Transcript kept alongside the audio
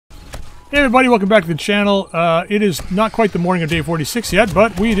Hey everybody, welcome back to the channel. It is not quite the morning of day 46 yet,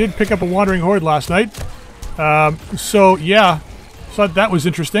 but we did pick up a wandering horde last night. So yeah, thought that was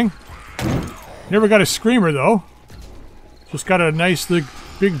interesting. Never got a screamer though. Just got a nice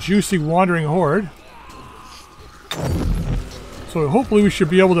big juicy wandering horde. So hopefully we should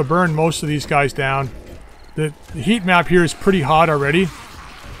be able to burn most of these guys down. The heat map here is pretty hot already.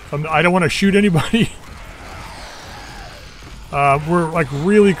 I don't want to shoot anybody. We're like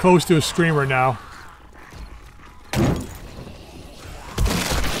really close to a screamer now.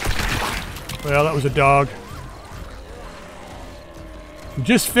 Well, that was a dog. We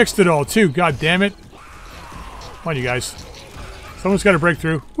just fixed it all too, god damn it. Come on you guys. Someone's got to break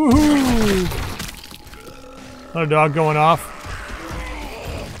through. Woohoo! Another dog going off.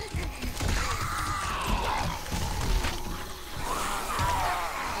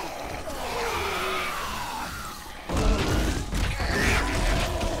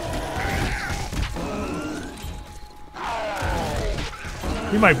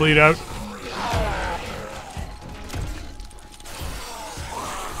 He might bleed out.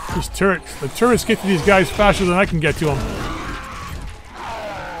 These turrets. The turrets get to these guys faster than I can get to them.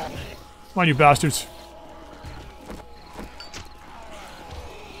 Come on, you bastards.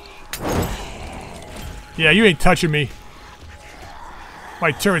 Yeah, you ain't touching me.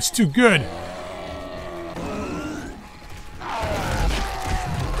 My turret's too good.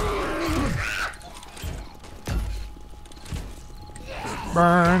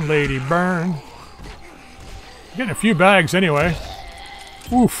 Burn, lady, burn. Getting a few bags anyway.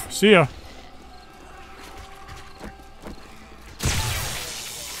 Oof, see ya.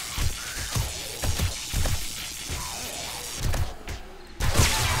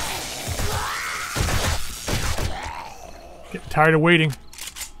 Getting tired of waiting.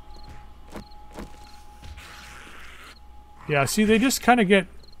 Yeah, see, they just kind of get...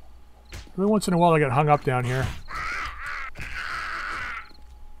 Every once in a while they get hung up down here.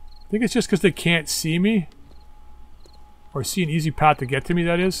 I think it's just because they can't see me. Or see an easy path to get to me,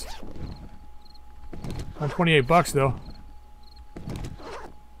 that is. On 28 bucks, though.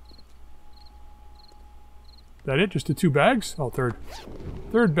 That it? Just the 2 bags? Oh, third.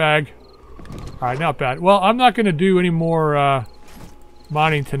 Third bag. Alright, not bad. Well, I'm not going to do any more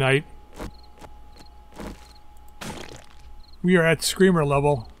mining tonight. We are at screamer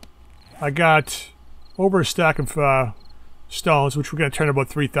level. I got over a stack of... stones, which we're going to turn about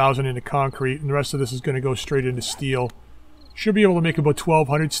 3,000 into concrete, and the rest of this is going to go straight into steel. Should be able to make about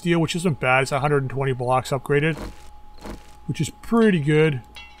 1,200 steel, which isn't bad. It's 120 blocks upgraded, which is pretty good.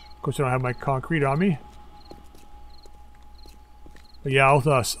 Of course, I don't have my concrete on me. But yeah,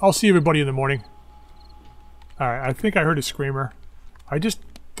 I'll see everybody in the morning. Alright, I think I heard a screamer. I just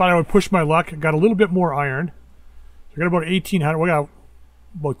thought I would push my luck. I got a little bit more iron. So I got about 1,800. We got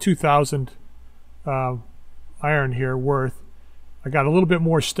about 2,000 iron here worth. I got a little bit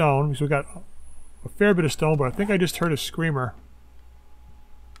more stone, so we got a fair bit of stone, but I think I just heard a screamer.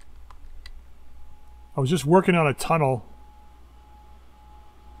 I was just working on a tunnel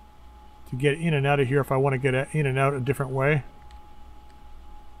to get in and out of here if I want to get in and out a different way.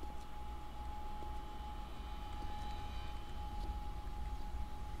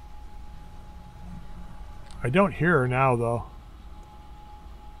 I don't hear her now, though.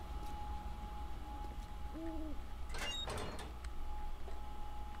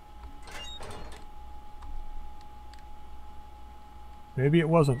 Maybe it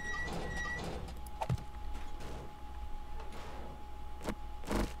wasn't.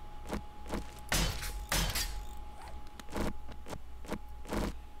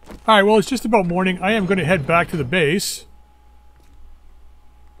 Alright, well, it's just about morning. I am going to head back to the base.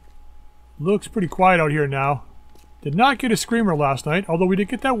 Looks pretty quiet out here now. Did not get a screamer last night, although we did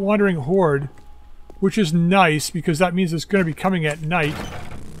get that wandering horde, which is nice because that means it's going to be coming at night.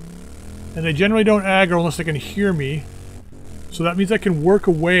 And they generally don't aggro unless they can hear me. So that means I can work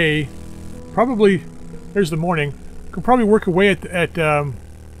away, probably, there's the morning, can probably work away in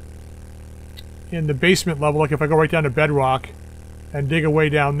the basement level, like if I go right down to bedrock and dig away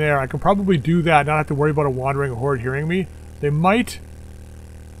down there, I can probably do that, not have to worry about a wandering horde hearing me. They might,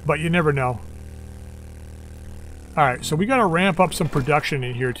 but you never know. Alright, so we got to ramp up some production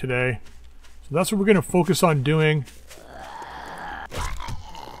in here today. So that's what we're going to focus on doing.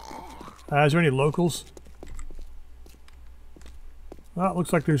 Is there any locals? Well, it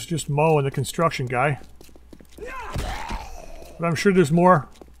looks like there's just Mo and the construction guy. But I'm sure there's more.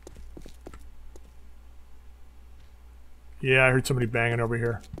 Yeah, I heard somebody banging over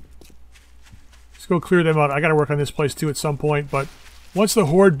here. Let's go clear them out. I gotta work on this place too at some point, but once the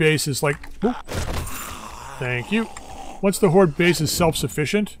horde base is like... Whoop, thank you. Once the horde base is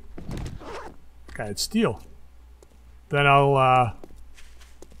self-sufficient, Okay, it's steel. Then I'll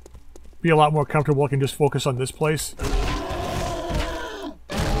be a lot more comfortable. I can just focus on this place.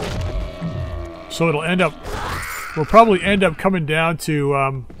 So it'll end up... We'll probably end up coming down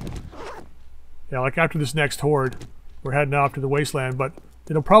to... yeah, like after this next horde, we're heading off to the wasteland, but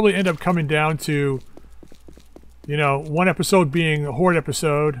it'll probably end up coming down to, you know, one episode being a horde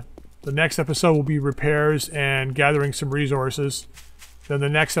episode. The next episode will be repairs and gathering some resources. Then the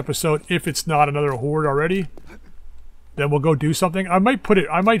next episode, if it's not another horde already, then we'll go do something. I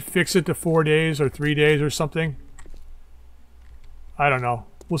might fix it to 4 days or 3 days or something. I don't know.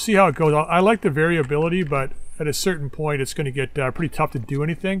 We'll see how it goes. I like the variability, but at a certain point it's going to get pretty tough to do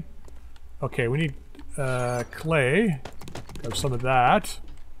anything. Okay, we need clay. Grab some of that.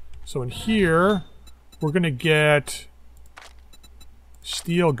 So in here, we're going to get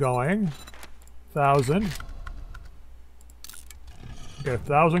steel going. 1,000. Got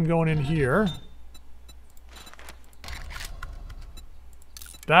 1,000 going in here.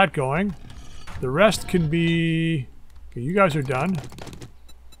 That going. The rest can be... Okay, you guys are done.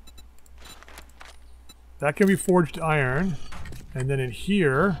 That can be forged iron. And then in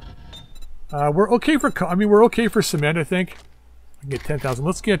here... we're okay for... I mean, we're okay for cement, I think. I can get 10,000.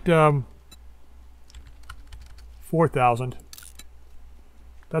 Let's get 4,000.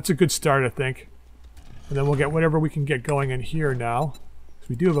 That's a good start, I think. And then we'll get whatever we can get going in here now. So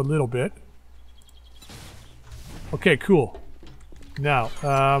we do have a little bit. Okay, cool. Now,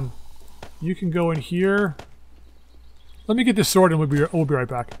 you can go in here. Let me get this sorted and we'll be right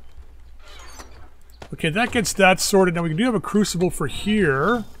back. Okay, that gets that sorted. Now we do have a crucible for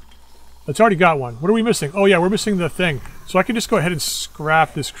here. It's already got one. What are we missing? Oh yeah, we're missing the thing. So I can just go ahead and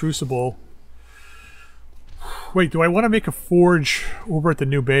scrap this crucible. Wait, do I want to make a forge over at the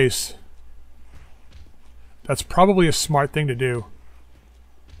new base? That's probably a smart thing to do.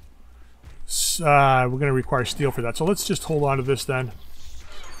 We're going to require steel for that. So let's just hold on to this then.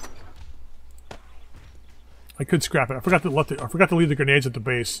 I could scrap it. I forgot to leave the grenades at the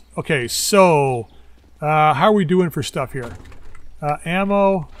base. Okay, so how are we doing for stuff here?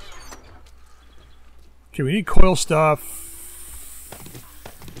 Ammo. Okay, we need coil stuff.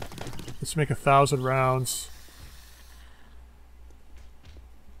 Let's make 1,000 rounds.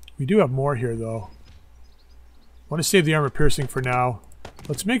 We do have more here, though. I want to save the armor piercing for now.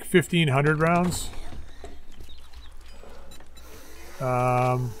 Let's make 1,500 rounds.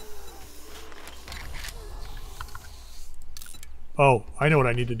 Oh, I know what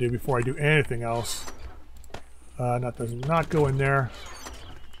I need to do before I do anything else. That does not go in there.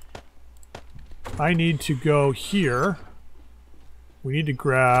 I need to go here. We need to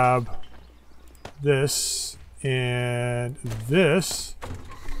grab this and this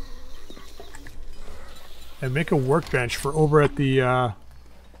and make a workbench for over at the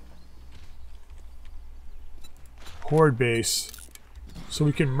horde base so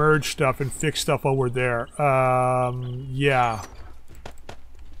we can merge stuff and fix stuff while we're there. Yeah.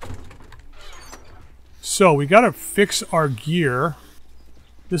 So we gotta fix our gear.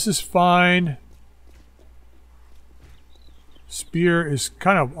 This is fine. Spear is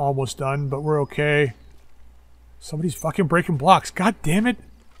kind of almost done, but we're okay. Somebody's fucking breaking blocks. God damn it.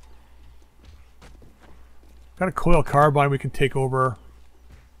 Got a coil carbine we can take over.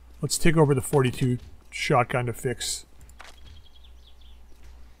 Let's take over the 42 shotgun to fix.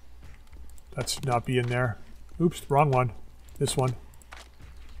 That's not be in there. Oops, wrong one. This one.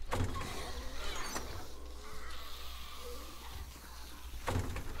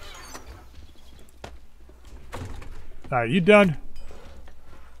 Alright, you done?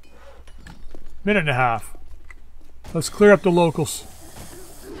 Minute and a half. Let's clear up the locals.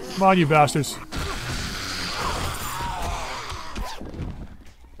 Come on, you bastards.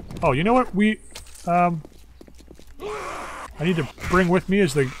 Oh, you know what? I need to bring with me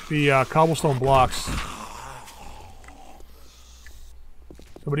is the cobblestone blocks.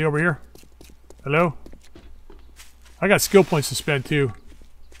 Somebody over here? Hello? I got skill points to spend too.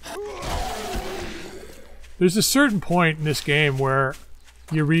 There's a certain point in this game where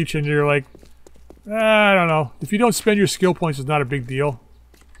you reach and you're like, I don't know. If you don't spend your skill points, it's not a big deal.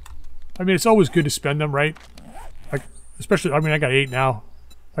 I mean, it's always good to spend them, right? Like, especially, I mean, I got 8 now.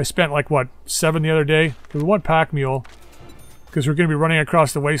 I spent like, what, 7 the other day? We want pack mule, because we're going to be running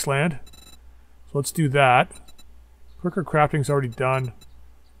across the wasteland. So let's do that. Quicker crafting's already done.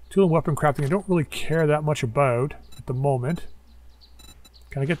 Tool and weapon crafting I don't really care that much about at the moment.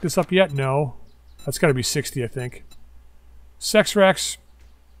 Can I get this up yet? No. That's got to be 60, I think. Sex Rex.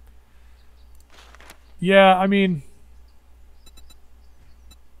 Yeah, I mean,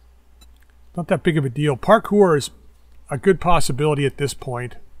 not that big of a deal. Parkour is a good possibility at this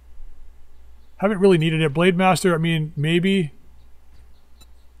point. Haven't really needed it. Blade Master, I mean, maybe.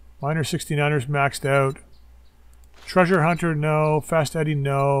 Miner 69ers maxed out. Treasure Hunter, no. Fast Eddie,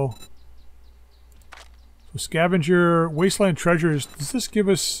 no. So Scavenger, Wasteland Treasures. Does this give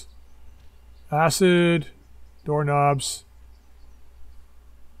us acid, doorknobs,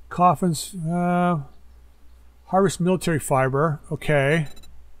 coffins? Harvest military fiber. Okay.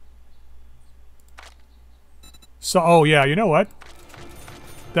 So, oh yeah, you know what?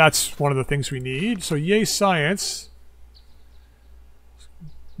 That's one of the things we need. So yay science.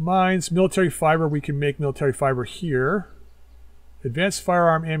 Mines, military fiber. We can make military fiber here. Advanced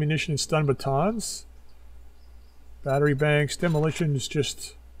firearm ammunition and stun batons. Battery banks. Demolition is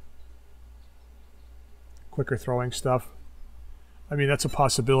just quicker throwing stuff. I mean, that's a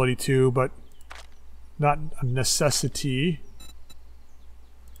possibility too, but not a necessity.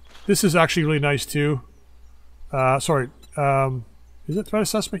 This is actually really nice too. Sorry. Is it threat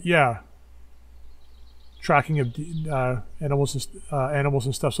assessment? Yeah. Tracking of animals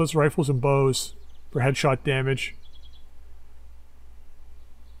and stuff. So it's rifles and bows for headshot damage.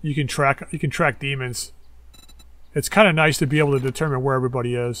 You can track demons. It's kind of nice to be able to determine where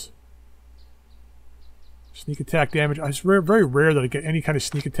everybody is. Sneak attack damage. It's very rare that I get any kind of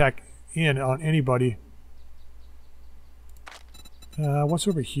sneak attack in on anybody. What's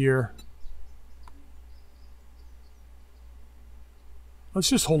over here? Let's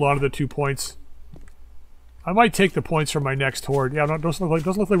just hold on to the 2 points. I might take the points from my next horde. Yeah, doesn't look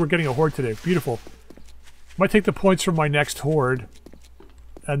like we're getting a horde today. Beautiful. Might take the points from my next horde,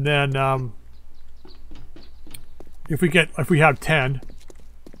 and then if we have 10,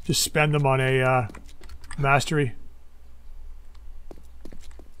 just spend them on a mastery.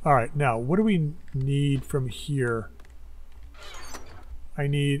 All right, now what do we need from here? I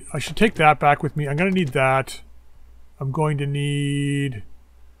should take that back with me. I'm going to need that. I'm going to need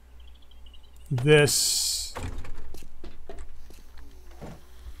this,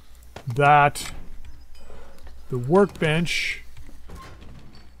 that, the workbench.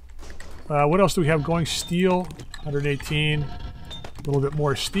 What else do we have going? Steel, 118. A little bit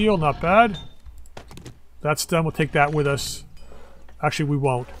more steel, not bad. That's done. We'll take that with us. Actually, we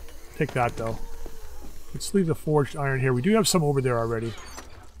won't. Take that, though. Let's leave the forged iron here. We do have some over there already.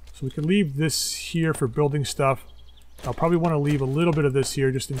 So we can leave this here for building stuff. I'll probably want to leave a little bit of this here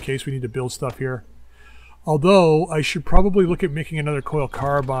just in case we need to build stuff here. Although, I should probably look at making another coil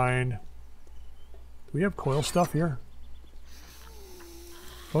carbine. Do we have coil stuff here?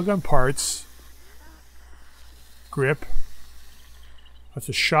 Coil gun parts. Grip. That's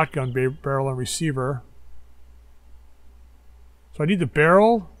a shotgun barrel and receiver. So I need the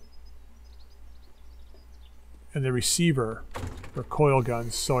barrel and the receiver for coil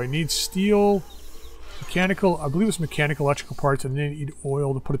guns. So I need steel, mechanical, I believe it's mechanical, electrical parts, and then I need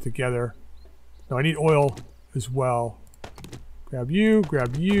oil to put it together. No, I need oil as well. Grab you,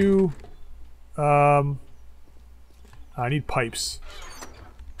 grab you. I need pipes.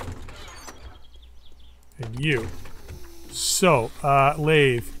 And you. So,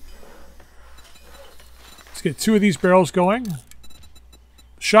 lathe. Let's get 2 of these barrels going.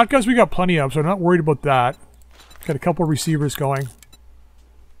 Shotguns we got plenty of, so I'm not worried about that. Got a couple of receivers going.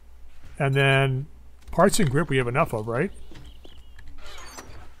 And then parts and grip we have enough of, right?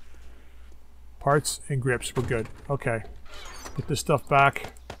 Parts and grips, we're good. Okay. Put this stuff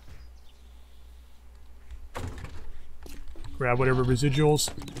back. Grab whatever residuals,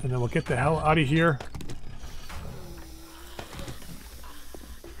 and then we'll get the hell out of here.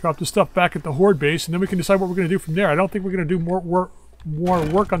 Drop the stuff back at the horde base, and then we can decide what we're going to do from there. I don't think we're going to do more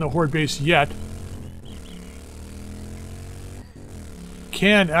work on the horde base yet.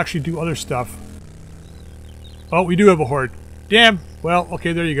 Can actually do other stuff. Oh, we do have a horde. Damn. Well,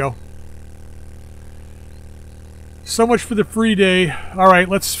 okay, there you go. So much for the free day. Alright,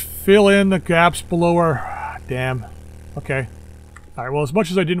 let's fill in the gaps below our... Damn. Okay. Alright, well, as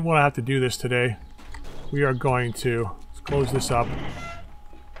much as I didn't want to have to do this today, we are going to. Let's close this up.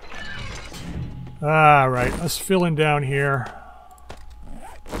 Alright, let's fill in down here.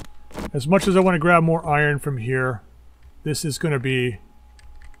 As much as I want to grab more iron from here, this is going to be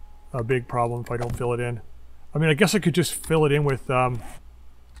a big problem if I don't fill it in. I mean, I guess I could just fill it in with... Okay,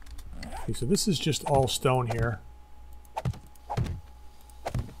 so this is just all stone here.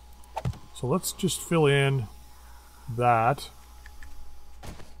 So let's just fill in that.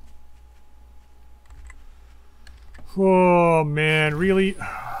 Oh, man, really?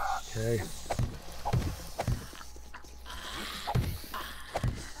 Okay.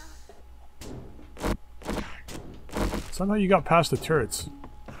 Somehow you got past the turrets.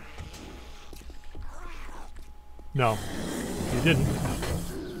 No, you didn't.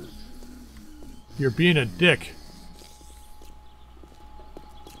 You're being a dick.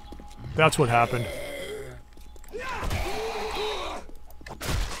 That's what happened.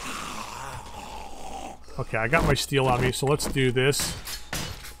 Okay, I got my steel on me, so let's do this.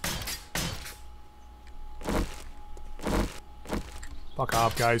 Fuck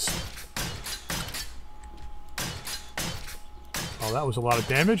off, guys. Oh, that was a lot of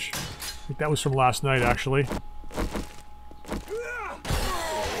damage. I think that was from last night, actually.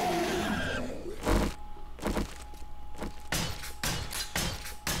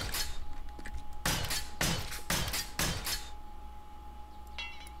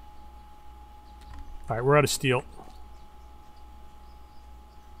 Alright, we're out of steel.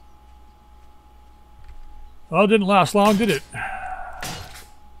 Well, it didn't last long, did it?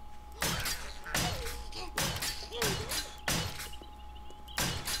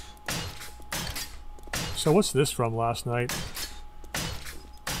 So what's this from last night?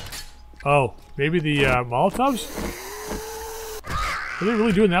 Oh, maybe the Molotovs? Are they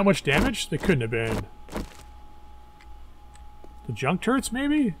really doing that much damage? They couldn't have been. The junk turrets,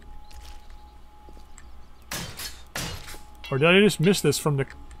 maybe? Or did I just miss this from the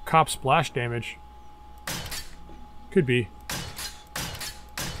cop splash damage? Could be.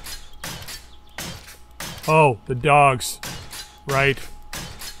 Oh, the dogs. Right.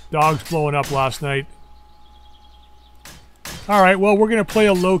 Dogs blowing up last night. Alright, well, we're going to play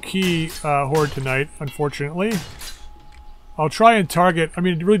a low-key horde tonight, unfortunately. I'll try and target... I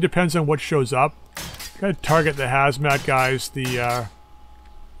mean, it really depends on what shows up. Gotta target the hazmat guys, the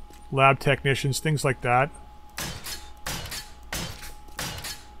lab technicians, things like that.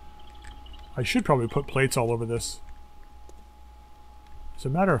 I should probably put plates all over this. As a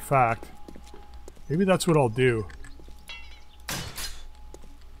matter of fact, maybe that's what I'll do.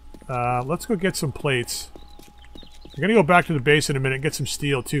 Let's go get some plates. I'm gonna go back to the base in a minute and get some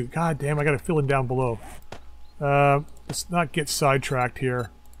steel too. God damn, I gotta fill in down below. Let's not get sidetracked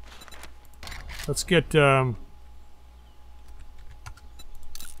here. Let's get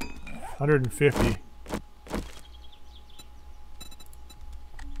 150.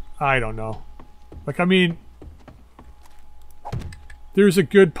 I don't know. Like, I mean, there's a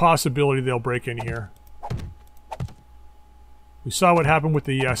good possibility they'll break in here. We saw what happened with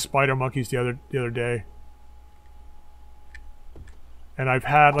the spider monkeys the other day. And I've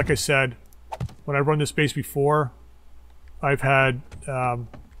had, like I said, when I've run this base before, I've had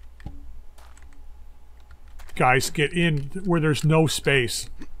guys get in where there's no space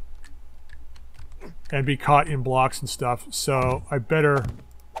and be caught in blocks and stuff. So I better...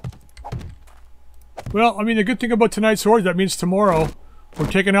 Well, I mean, the good thing about tonight's horde, that means tomorrow we're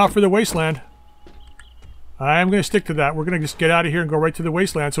taking off for the wasteland. I'm going to stick to that. We're going to just get out of here and go right to the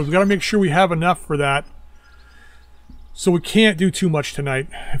wasteland. So we've got to make sure we have enough for that. So we can't do too much tonight.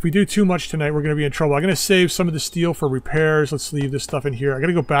 If we do too much tonight, we're going to be in trouble. I'm going to save some of the steel for repairs. Let's leave this stuff in here. I got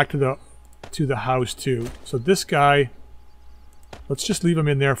to go back to the house too. So this guy, let's just leave him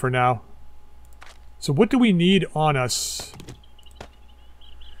in there for now. So what do we need on us?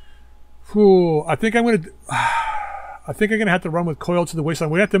 Ooh, I think I'm going to have to run with coil to the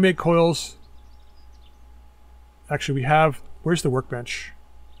wasteland. We have to make coils. Actually, we have... Where's the workbench?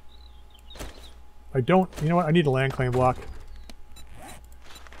 I don't... You know what? I need a land claim block.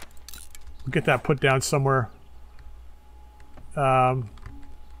 We'll get that put down somewhere. Because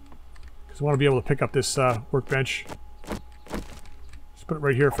I want to be able to pick up this workbench. Just put it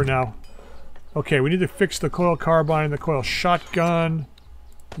right here for now. Okay, we need to fix the coil carbine, the coil shotgun.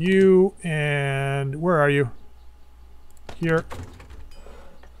 You and... Where are you? Here.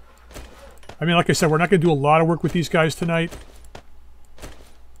 I mean, like I said, we're not going to do a lot of work with these guys tonight.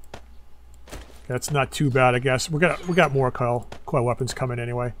 That's not too bad, I guess. We got more coil weapons coming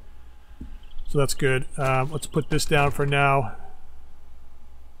anyway, so that's good. Let's put this down for now.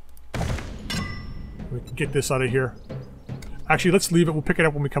 We can get this out of here. Actually, let's leave it. We'll pick it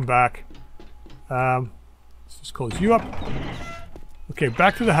up when we come back. Let's just close you up. Okay,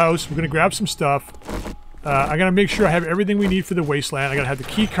 back to the house. We're gonna grab some stuff. I gotta make sure I have everything we need for the wasteland. I gotta have the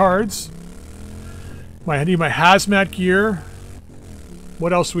key cards. I need my hazmat gear.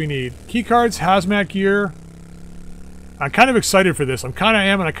 What else do we need? Key cards, hazmat gear. I'm kind of excited for this. I kind of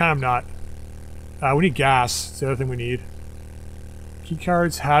am and I kind of not. We need gas. That's the other thing we need. Key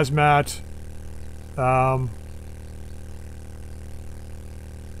cards, hazmat. I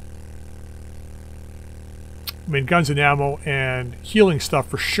mean, guns and ammo and healing stuff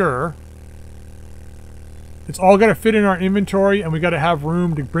for sure. It's all got to fit in our inventory, and we got to have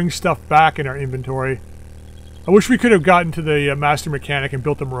room to bring stuff back in our inventory. I wish we could have gotten to the Master Mechanic and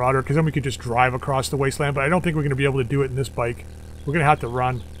built the Marauder, because then we could just drive across the wasteland, but I don't think we're going to be able to do it in this bike. We're going to have to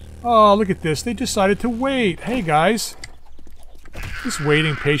run. Oh, look at this. They decided to wait. Hey, guys. Just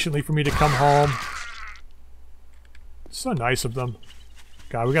waiting patiently for me to come home. So nice of them.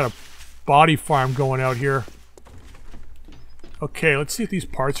 God, we got a body farm going out here. Okay, let's see if these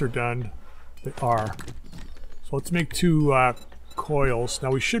parts are done. They are. So let's make 2 coils.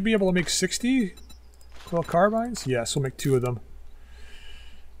 Now we should be able to make 60 coil carbines. Yes, we'll make 2 of them.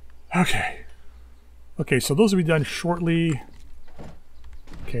 Okay. Okay, so those will be done shortly.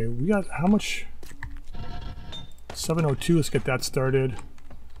 Okay, we got how much? 702, let's get that started.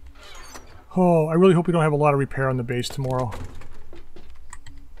 Oh, I really hope we don't have a lot of repair on the base tomorrow.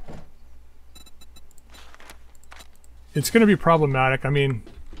 It's going to be problematic. I mean,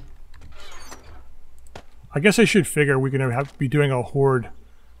 I guess I should figure we're going to have to be doing a horde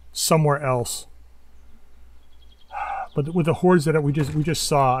somewhere else. But with the hordes that we just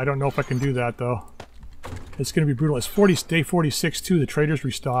saw, I don't know if I can do that though. It's going to be brutal. It's day 46 too. The traders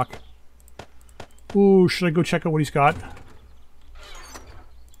restock. Ooh, should I go check out what he's got?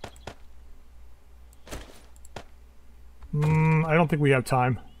 I don't think we have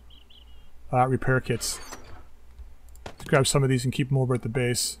time. Repair kits. Let's grab some of these and keep them over at the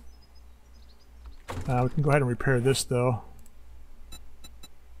base. We can go ahead and repair this though.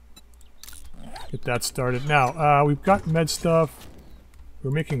 Get that started. Now, we've got med stuff.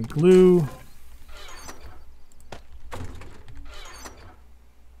 We're making glue.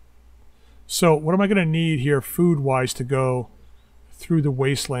 So, what am I going to need here food-wise to go through the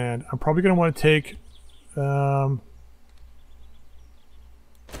wasteland? I'm probably going to want to take...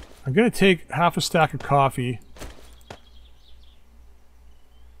 I'm going to take half a stack of coffee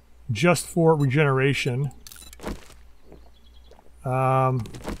just for regeneration.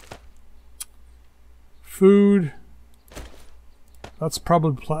 Food. That's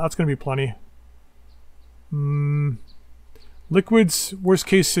going to be plenty. Liquids. Worst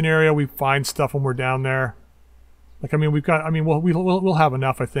case scenario, we find stuff when we're down there. Like, I mean, we'll have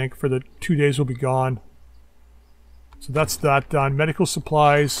enough. I think for the 2 days we'll be gone. So that's that done. Medical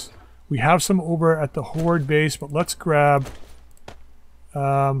supplies. We have some over at the horde base, but let's grab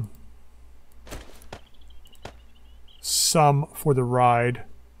some for the ride.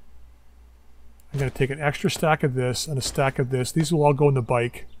 I'm going to take an extra stack of this and a stack of this. These will all go in the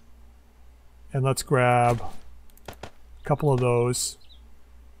bike. And let's grab a couple of those.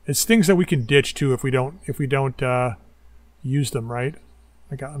 It's things that we can ditch too if we don't use them, right?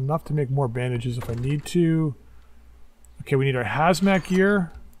 I got enough to make more bandages if I need to. Okay, we need our hazmat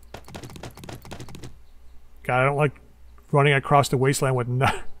gear. God, I don't like running across the wasteland with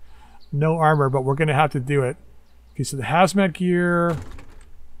no armor, but we're going to have to do it. Okay, so the hazmat gear,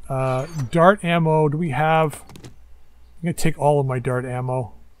 dart ammo. Do we have? I'm going to take all of my dart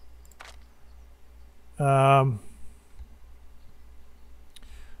ammo. What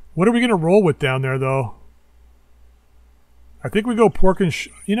are we going to roll with down there, though? I think we go pork and...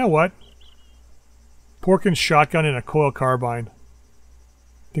 you know what? Pork and shotgun and a coil carbine.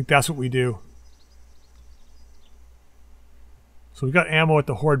 I think that's what we do. So we got ammo at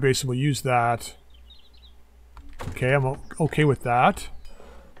the horde base, so we'll use that. Okay, I'm okay with that.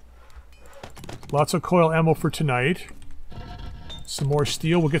 Lots of coil ammo for tonight. Some more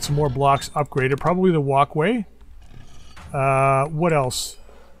steel. We'll get some more blocks upgraded. Probably the walkway. What else?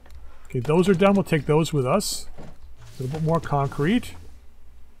 Okay, those are done. We'll take those with us. A little bit more concrete.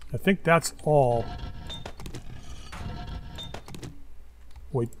 I think that's all.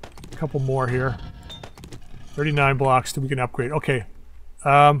 Wait, a couple more here. 39 blocks that we can upgrade. Okay.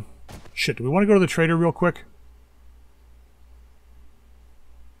 Shit, do we want to go to the trader real quick?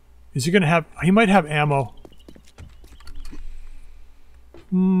 Is he going to have... he might have ammo.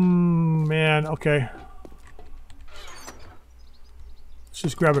 Man, okay. Let's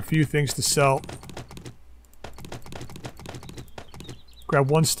just grab a few things to sell. Grab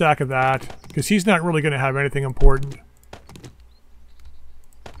one stack of that, because he's not really going to have anything important.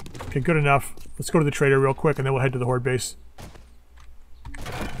 Okay, good enough. Let's go to the trader real quick, and then we'll head to the horde base.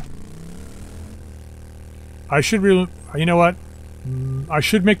 I should really... you know what? I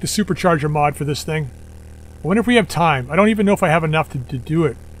should make the supercharger mod for this thing. I wonder if we have time. I don't even know if I have enough to do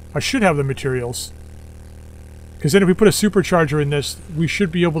it. I should have the materials. Because then if we put a supercharger in this, we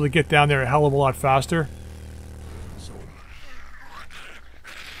should be able to get down there a hell of a lot faster.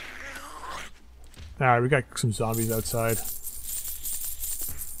 Alright, we got some zombies outside.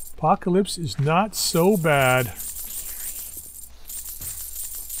 Apocalypse is not so bad.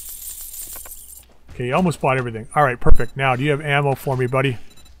 Okay, you almost bought everything. Alright, perfect. Now, do you have ammo for me, buddy?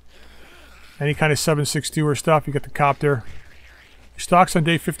 Any kind of 7.62 or stuff? You got the copter. Your stock's on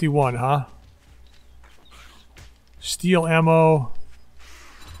day 51, huh? Steel ammo.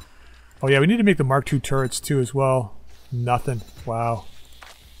 Oh yeah, we need to make the Mark II turrets too as well. Nothing. Wow.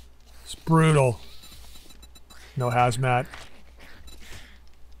 It's brutal. No hazmat.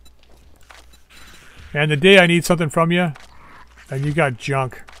 And the day I need something from you, and you got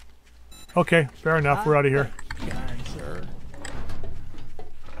junk. Okay, fair enough. We're out of here.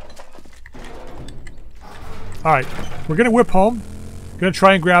 Alright, we're going to whip home. Going to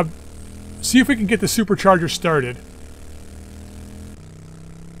try and grab... See if we can get the supercharger started.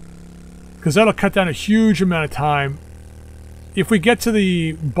 Because that'll cut down a huge amount of time. If we get to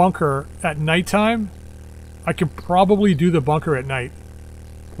the bunker at nighttime, I can probably do the bunker at night.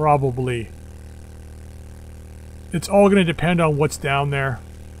 Probably. It's all going to depend on what's down there.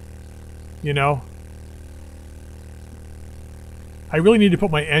 You know? I really need to put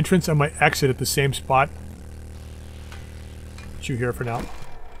my entrance and my exit at the same spot. Put you here for now.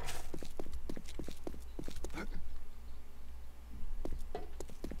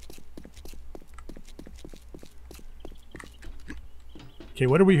 Okay,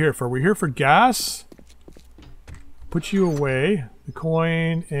 what are we here for? We're here for gas. Put you away. The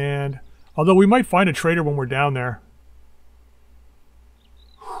coin and... Although we might find a trader when we're down there.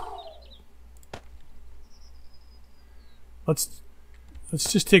 Let's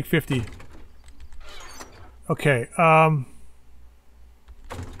just take 50. Okay, my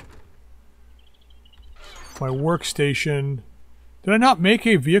workstation. Did I not make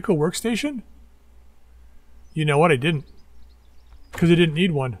a vehicle workstation? You know what? I didn't. Because I didn't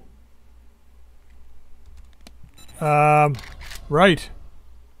need one. Right.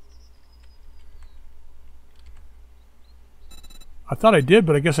 I thought I did,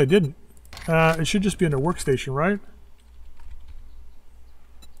 but I guess I didn't. It should just be under workstation, right?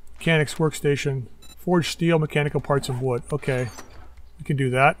 Mechanics workstation. Forged steel, mechanical parts, and wood. Okay. We can do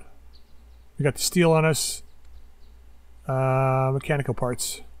that. We got the steel on us. Mechanical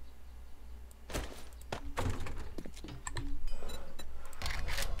parts.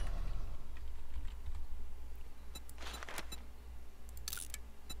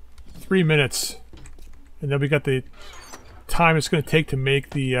 Three minutes. And then we got the time it's going to take to make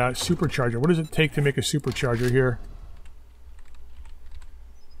the supercharger. What does it take to make a supercharger here?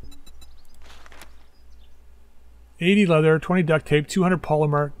 $80 leather, 20 duct tape, 200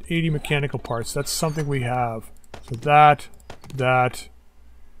 polymer, 80 mechanical parts. That's something we have. So that,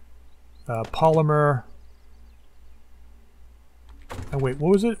 polymer. And wait,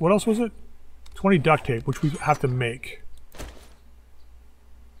 what was it? What else was it? 20 duct tape, which we have to make.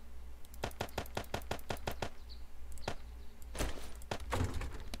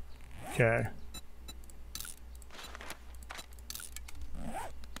 Okay.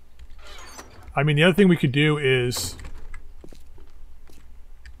 I mean, the other thing we could do is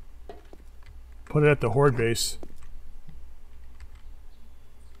put it at the horde base.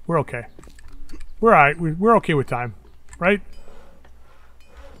 We're okay. We're alright. We're okay with time. Right?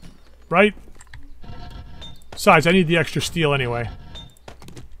 Right? Besides, I need the extra steel anyway.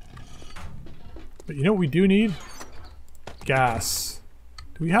 But you know what we do need? Gas.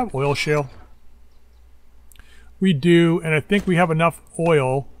 Do we have oil shale? We do, and I think we have enough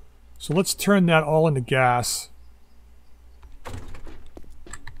oil. So let's turn that all into gas.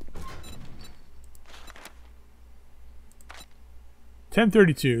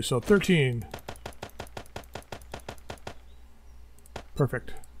 $10.32, so 13.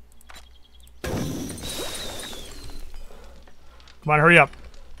 Perfect. Come on, hurry up.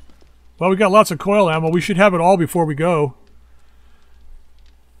 Well, we got lots of coil ammo. We should have it all before we go.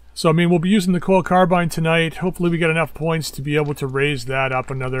 So, I mean, we'll be using the coil carbine tonight. Hopefully we get enough points to be able to raise that up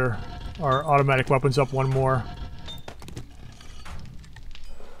another... our automatic weapons up one more.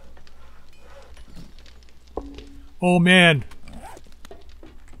 Oh, man.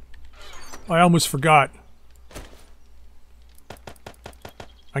 I almost forgot.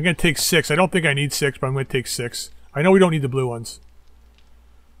 I'm going to take 6. I don't think I need 6, but I'm going to take 6. I know we don't need the blue ones.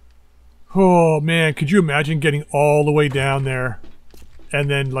 Oh, man. Could you imagine getting all the way down there and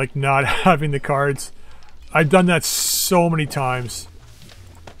then, like, not having the cards? I've done that so many times.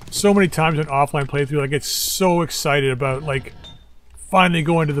 So many times in offline playthrough. I get so excited about, like, finally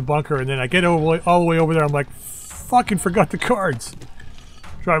going to the bunker, and then I get all the way over there. I'm like, fucking forgot the cards.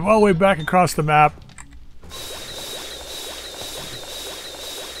 Drive all the way back across the map.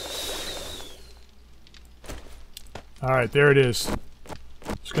 Alright, there it is.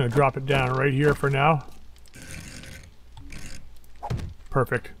 Just gonna drop it down right here for now.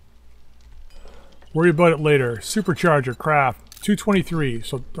 Perfect. Worry about it later. Supercharger, craft, 223,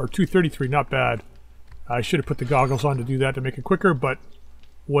 so, or 233, not bad. I should have put the goggles on to do that to make it quicker, but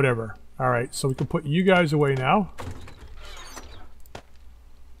whatever. Alright, so we can put you guys away now.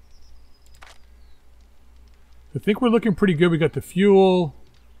 I think we're looking pretty good. We got the fuel,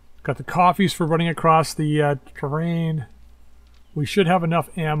 got the coffees for running across the terrain. We should have enough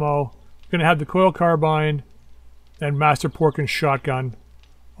ammo. We're gonna have the coil carbine and Master Porkin's shotgun.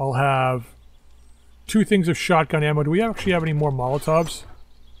 I'll have 2 things of shotgun ammo. Do we actually have any more Molotovs?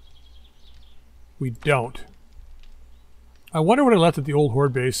 We don't. I wonder what I left at the old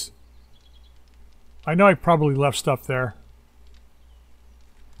Horde base. I know I probably left stuff there.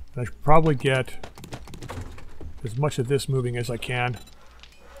 And I should probably get as much of this moving as I can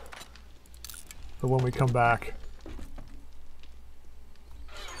for when we come back.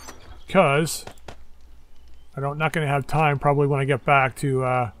 Because I'm not going to have time probably when I get back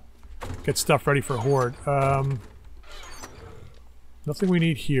to get stuff ready for Horde. Nothing we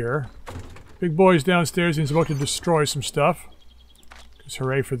need here. Big boy's downstairs and he's about to destroy some stuff. Just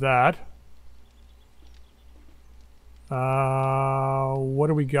hooray for that. What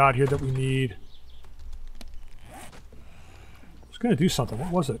do we got here that we need? I was going to do something.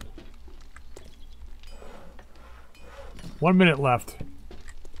 What was it? 1 minute left.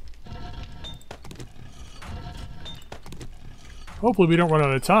 Hopefully we don't run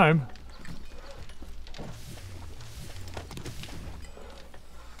out of time.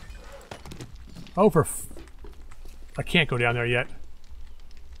 Oh, I can't go down there yet.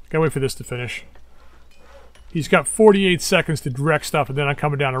 Gotta wait for this to finish. He's got 48 seconds to direct stuff, and then I'm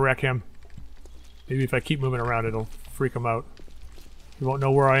coming down to wreck him. Maybe if I keep moving around, it'll freak him out. He won't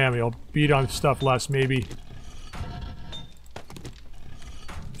know where I am. He'll beat on stuff less, maybe.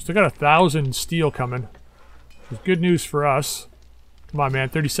 Still got 1,000 steel coming. Which is good news for us. Come on, man.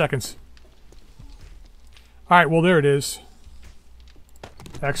 30 seconds. Alright, well, there it is.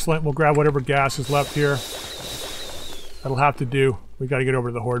 Excellent. We'll grab whatever gas is left here. That'll have to do. We got to get over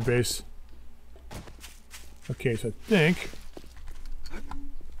to the Horde base. Okay, so I think...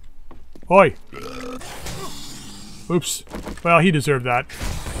 Oi! Oops. Well, he deserved that.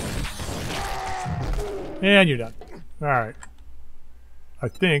 And you're done. Alright. I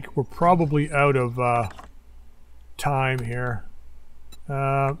think we're probably out of time here.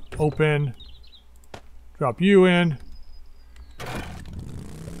 Open. Drop you in.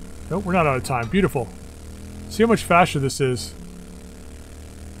 Nope, we're not out of time. Beautiful. See how much faster this is.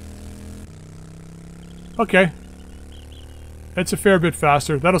 Okay. That's a fair bit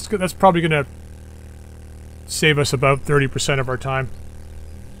faster. That's probably going to save us about 30% of our time.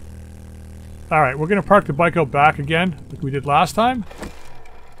 Alright, we're going to park the bike out back again, like we did last time.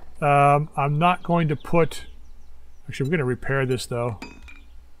 I'm not going to put... Actually, we're going to repair this, though.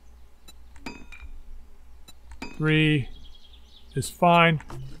 3 is fine.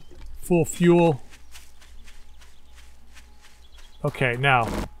 Full fuel. Okay, now...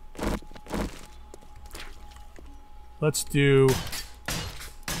 let's do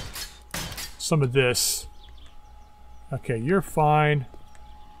some of this. Okay, you're fine.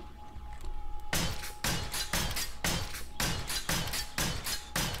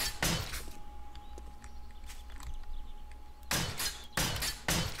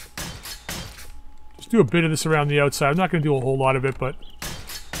 Just do a bit of this around the outside. I'm not going to do a whole lot of it, but...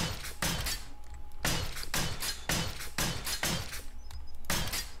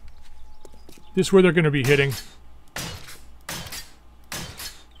 this is where they're going to be hitting.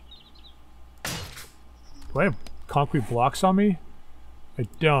 Do I have concrete blocks on me? I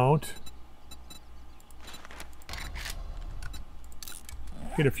don't.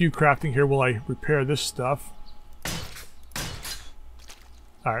 Get a few crafting here while I repair this stuff.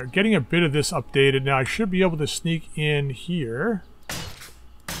 Alright, getting a bit of this updated. Now I should be able to sneak in here.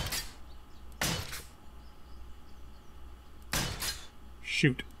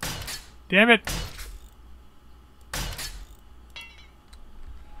 Shoot. Damn it!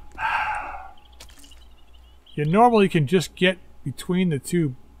 You normally can just get between the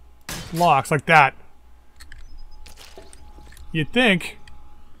 2 blocks like that. You'd think.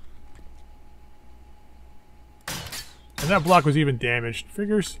 And that block was even damaged.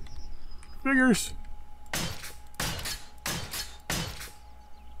 Figures. Figures.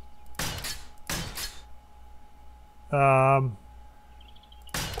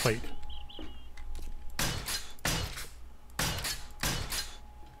 Plate.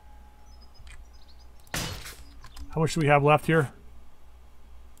 How much do we have left here?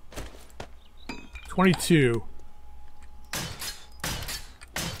 22.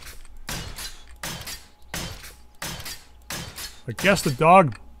 I guess the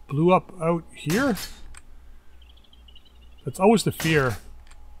dog blew up out here? That's always the fear.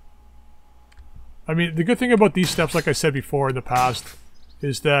 I mean, the good thing about these steps, like I said before in the past,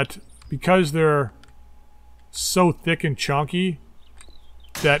 is that because they're so thick and chunky,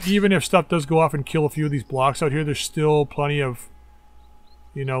 that even if stuff does go off and kill a few of these blocks out here, there's still plenty of,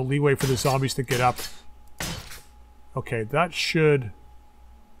 you know, leeway for the zombies to get up. Okay, that should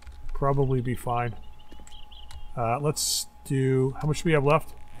probably be fine. Let's do... How much do we have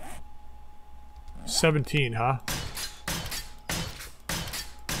left? 17, huh?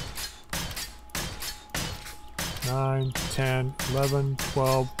 Nine, 10, 11,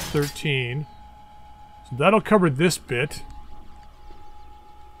 12, 13. So that'll cover this bit.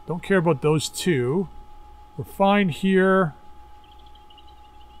 Don't care about those two. We're fine here.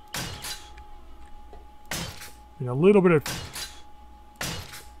 And a little bit of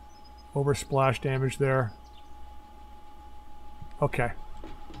over splash damage there. Okay.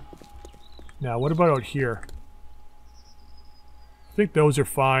 Now, what about out here? I think those are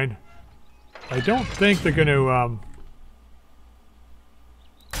fine. I don't think they're going to, I'm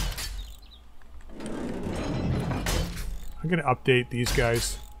going to update these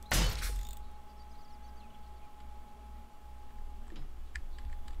guys.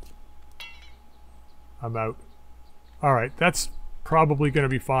 I'm out. Alright, that's probably going to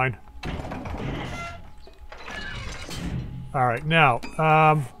be fine. Alright, now,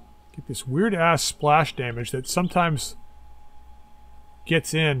 get this weird-ass splash damage that sometimes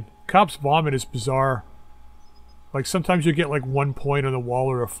gets in. Cop's vomit is bizarre. Like, sometimes you get, like, 1 point on the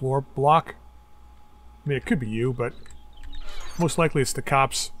wall or a floor block. I mean, it could be you, but most likely it's the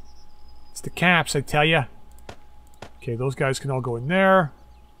cops. It's the caps, I tell ya. Okay, those guys can all go in there.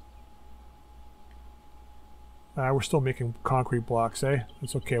 We're still making concrete blocks, eh?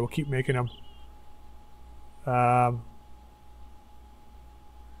 That's okay, we'll keep making them.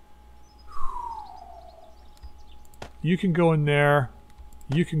 You can go in there.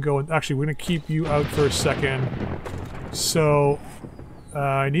 You can go in. Actually, we're going to keep you out for a second. So,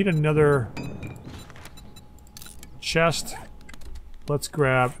 I need another chest. Let's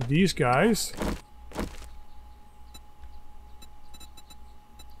grab these guys.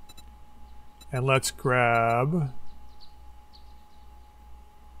 And let's grab...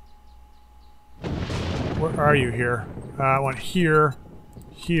 Where are you here? I want here,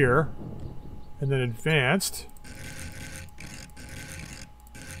 here, and then advanced.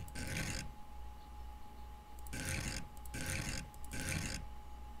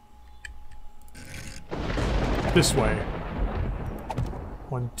 This way.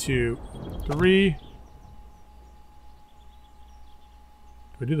 1, 2, 3. Do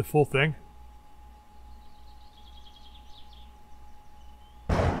I do the full thing?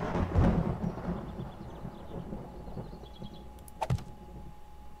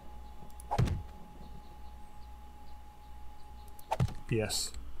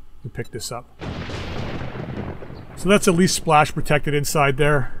 Yes, we pick this up. So that's at least splash protected inside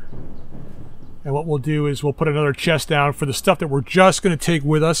there. And what we'll do is we'll put another chest down for the stuff that we're just going to take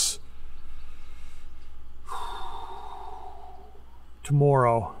with us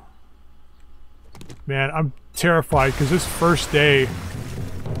tomorrow. Man, I'm terrified because this first day,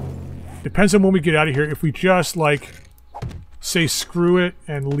 depends on when we get out of here. If we just, like, say screw it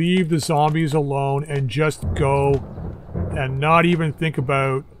and leave the zombies alone and just go and not even think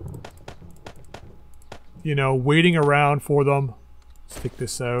about, you know, waiting around for them. Let's take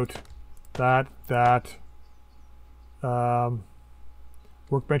this out. That.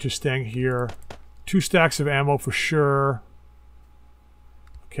 Workbench is staying here. 2 stacks of ammo for sure.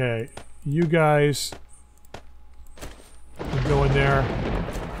 Okay, you guys can go in there.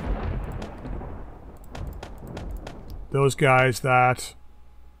 Those guys, that.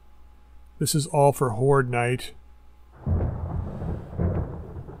 This is all for horde night.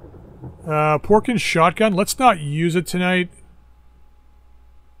 Pork and shotgun. Let's not use it tonight.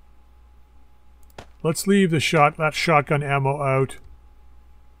 Let's leave the that shotgun ammo out.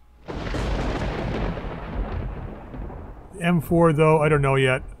 M4 though, I don't know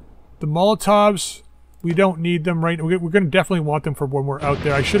yet. The Molotovs, we don't need them right now. We're going to definitely want them for when we're out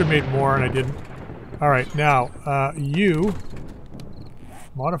there. I should have made more and I didn't. Alright, now, you.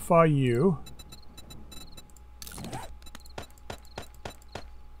 Modify you.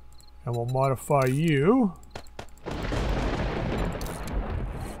 And we'll modify you.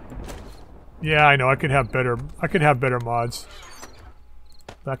 Yeah, I know. I could have better mods.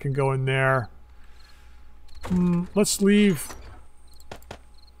 That can go in there. Let's leave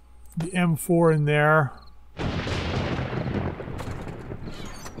the M4 in there.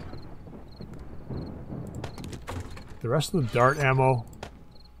 The rest of the dart ammo.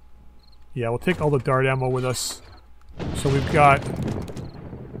 Yeah, we'll take all the dart ammo with us. So we've got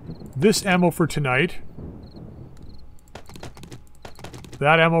this ammo for tonight.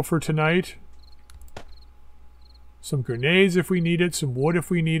 That ammo for tonight. Some grenades if we need it. Some wood if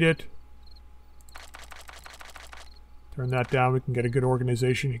we need it. Turn that down. We can get a good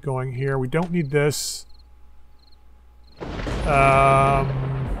organization going here. We don't need this.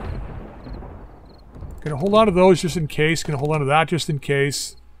 Gonna hold on to those just in case. Gonna hold on to that just in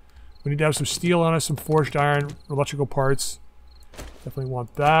case. We need to have some steel on us, some forged iron, electrical parts. Definitely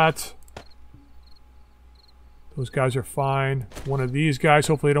want that. Those guys are fine. One of these guys,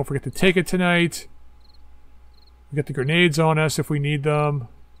 hopefully I don't forget to take it tonight. We got the grenades on us if we need them.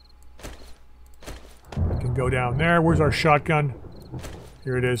 We can go down there. Where's our shotgun?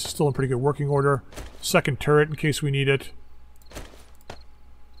 Here it is. Still in pretty good working order. Second turret in case we need it.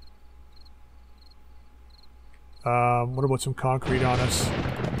 What about some concrete on us?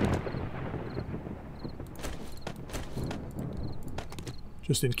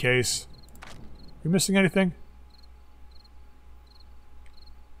 Just in case. You missing anything?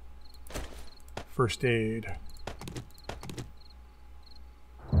 First aid.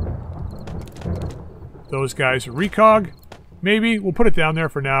 Those guys are recog. Maybe. We'll put it down there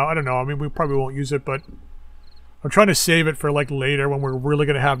for now. I don't know. I mean, we probably won't use it, but I'm trying to save it for like later when we're really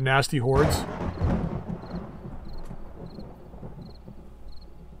going to have nasty hordes.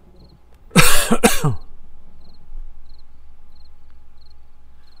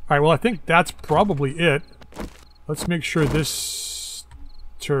 Alright, well I think that's probably it. Let's make sure this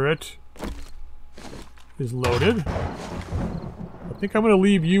turret is loaded. I think I'm going to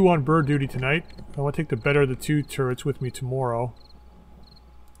leave you on bird duty tonight. I want to take the better of the two turrets with me tomorrow.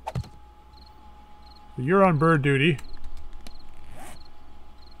 So you're on bird duty.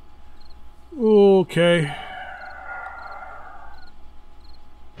 Okay.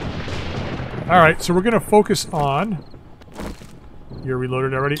 Alright, so we're going to focus on... You're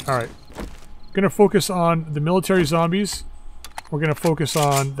reloaded already? Alright. Going to focus on the military zombies. We're going to focus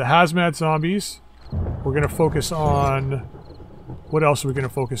on the hazmat zombies. We're going to focus on... What else are we going to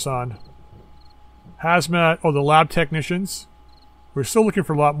focus on? Hazmat... Oh, the lab technicians. We're still looking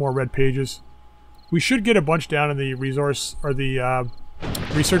for a lot more red pages. We should get a bunch down in the resource... Or the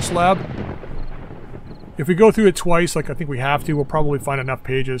research lab. If we go through it twice, like I think we have to, we'll probably find enough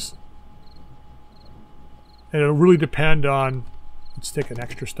pages. And it'll really depend on... Let's take an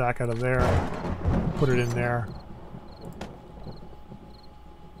extra stack out of there. Put it in there.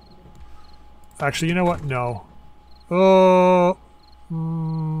 Actually, you know what? No. I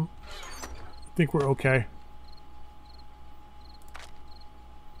think we're okay.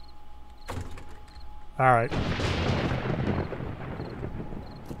 Alright.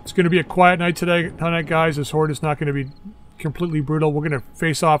 It's going to be a quiet night tonight, guys. This horde is not going to be completely brutal. We're going to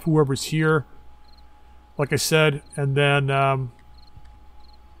face off whoever's here, like I said, and then...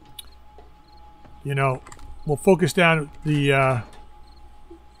 you know, we'll focus down the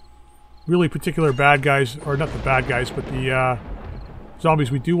really particular bad guys, or not the bad guys, but the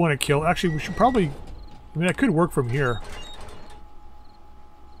zombies we do want to kill. Actually, we should probably... I mean, I could work from here.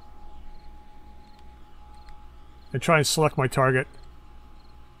 And try and select my target.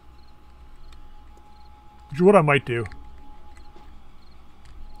 Which is what I might do.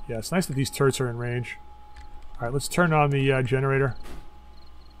 Yeah, it's nice that these turrets are in range. Alright, let's turn on the generator.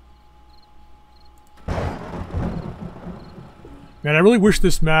 Man, I really wish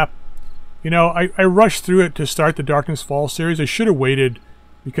this map... You know, I rushed through it to start the Darkness Falls series. I should have waited,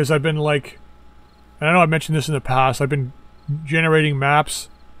 because I've been like... And I know I mentioned this in the past. I've been generating maps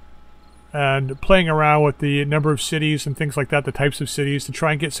and playing around with the number of cities and things like that, the types of cities, to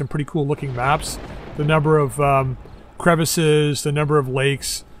try and get some pretty cool looking maps. The number of crevices, the number of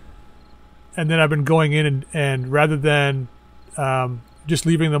lakes. And then I've been going in and rather than just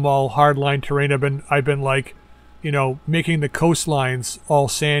leaving them all hardline terrain, I've been like, you know, making the coastlines all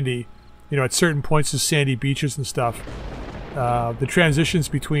sandy. You know, at certain points of sandy beaches and stuff. The transitions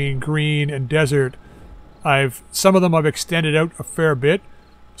between green and desert, some of them I've extended out a fair bit.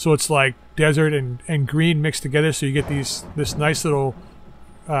 So it's like desert and green mixed together, so you get this nice little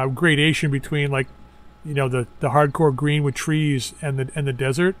gradation between, like, you know, the hardcore green with trees and the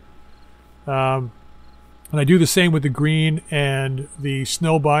desert. And I do the same with the green and the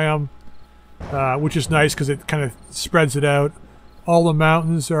snow biome, which is nice because it kind of spreads it out. All the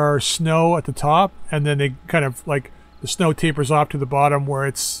mountains are snow at the top, and then they kind of, like, the snow tapers off to the bottom where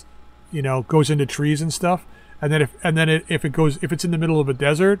it's, you know, goes into trees and stuff. And then if it's in the middle of a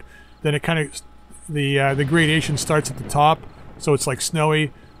desert, then it kind of the gradation starts at the top, so it's like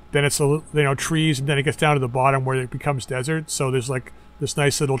snowy. Then it's trees, and then it gets down to the bottom where it becomes desert. So there's like this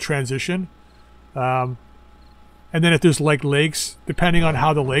nice little transition. And then if there's like lakes, depending on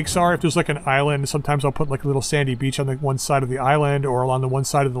how the lakes are, if there's like an island, sometimes I'll put like a little sandy beach on the one side of the island or along the one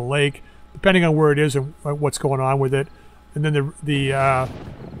side of the lake. depending on where it is and what's going on with it. And then the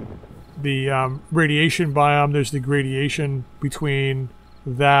radiation biome, there's the gradation between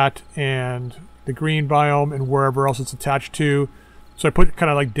that and the green biome and wherever else it's attached to. So I put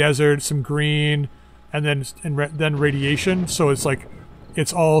kind of like desert, some green, and then radiation. So it's like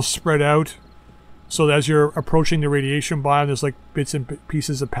it's all spread out. So as you're approaching the radiation biome, there's like bits and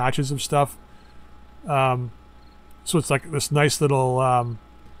pieces of patches of stuff. So it's like this nice little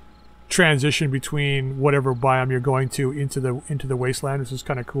transition between whatever biome you're going to into the wasteland, which is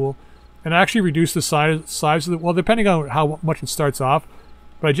kind of cool. And I actually reduce the size of the, well, depending on how much it starts off,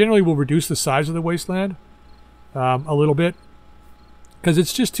 but I generally will reduce the size of the wasteland a little bit because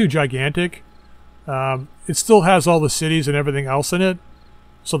it's just too gigantic. It still has all the cities and everything else in it,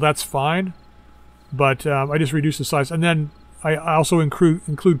 so that's fine. But I just reduce the size, and then I also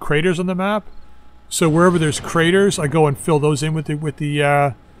include craters on the map. So wherever there's craters, I go and fill those in with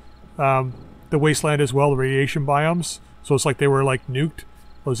the wasteland as well, the radiation biomes. So it's like they were like nuked.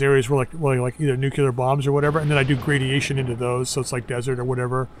 Those areas were like either nuclear bombs or whatever, and then I do gradation into those, so it's like desert or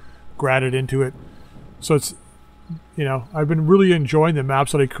whatever, graded into it. So it's, you know, I've been really enjoying the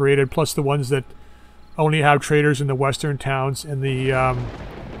maps that I created, plus the ones that only have traders in the western towns and the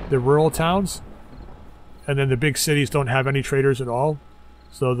rural towns, and then the big cities don't have any traders at all.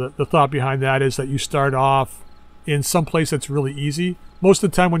 So the thought behind that is that you start off in some place that's really easy. Most of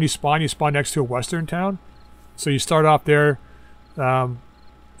the time when you spawn next to a western town, so you start off there.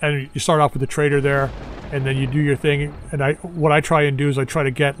 And you start off with the trader there, and then you do your thing. And what I try and do is I try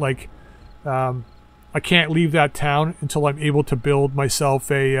to get like, I can't leave that town until I'm able to build myself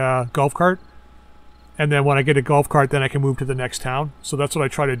a golf cart. And then when I get a golf cart, then I can move to the next town. So that's what I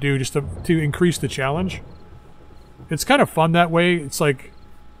try to do, just to increase the challenge. It's kind of fun that way. It's like,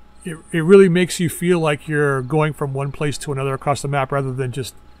 it really makes you feel like you're going from one place to another across the map rather than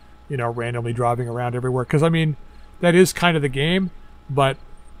just, you know, randomly driving around everywhere. Because I mean, that is kind of the game, but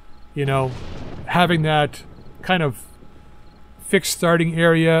you know, having that kind of fixed starting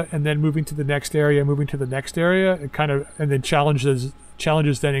area and then moving to the next area, it kind of, and then challenges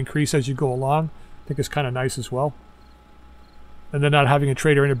then increase as you go along, I think is kind of nice as well. And then not having a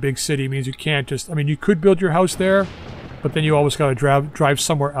trader in a big city means you can't just, I mean, you could build your house there, but then you always got to drive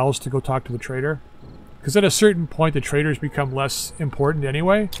somewhere else to go talk to the trader. Because at a certain point, the traders become less important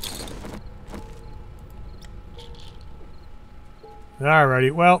anyway.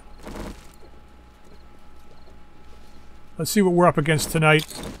 Alrighty, well, let's see what we're up against tonight.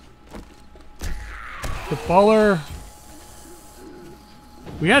 The baller.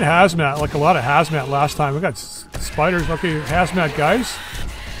 We had hazmat, like a lot of hazmat last time. We got spiders. Okay, hazmat guys.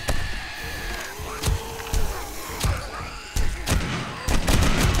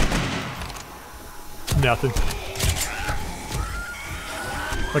 Nothing.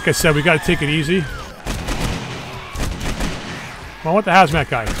 Like I said, we got to take it easy. I want the hazmat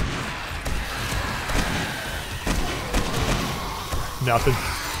guy. Nothing.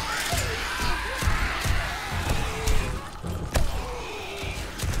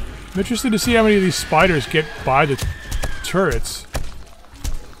 I'm interested to see how many of these spiders get by the turrets.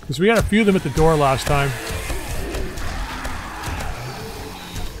 Because we had a few of them at the door last time.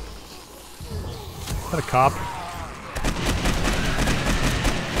 Is that a cop?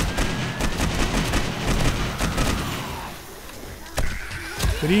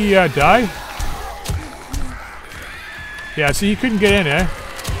 Did he die? Yeah, see, he couldn't get in, eh?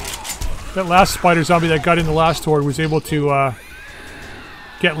 That last spider zombie that got in the last horde was able to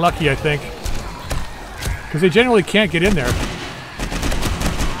get lucky, I think. Because they generally can't get in there.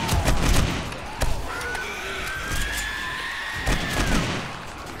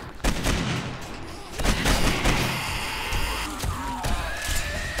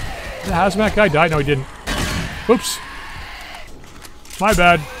 The hazmat guy died? No, he didn't. Oops. My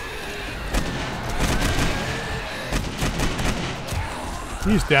bad.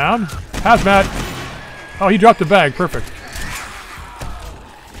 He's down. Hazmat. Oh, he dropped the bag. Perfect.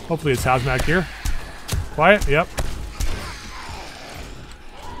 Hopefully it's hazmat gear. Quiet. Yep.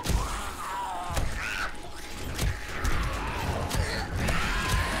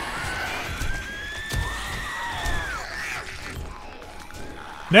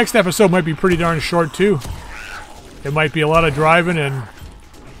 Next episode might be pretty darn short too. It might be a lot of driving and,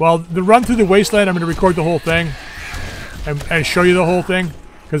 well, the run through the wasteland, I'm going to record the whole thing and show you the whole thing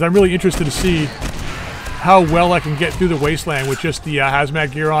because I'm really interested to see how well I can get through the wasteland with just the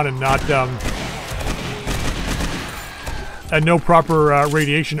hazmat gear on and not and no proper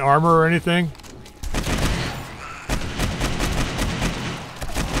radiation armor or anything.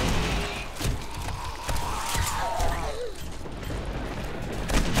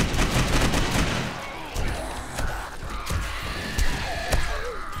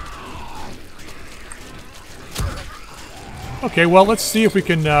 Okay, well, let's see if we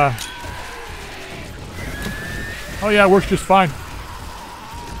can... Oh yeah, it works just fine.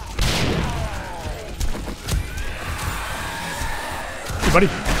 Hey, buddy.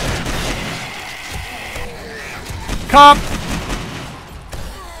 Cop!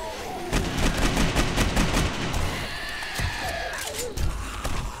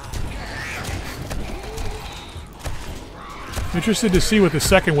 Interested to see what the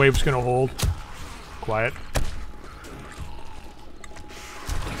second wave's gonna hold. Quiet.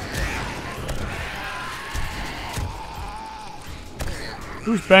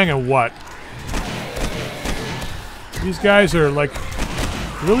 Who's banging what? These guys are like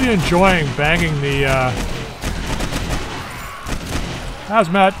really enjoying banging the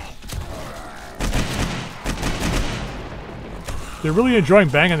hazmat. They're really enjoying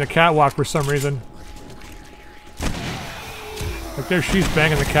banging the catwalk for some reason. Like there she's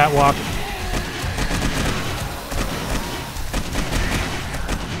banging the catwalk.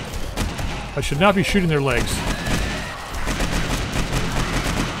 I should not be shooting their legs.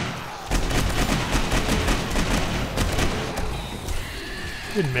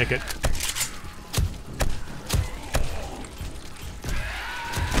 Didn't make it.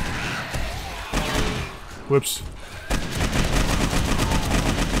 Whoops.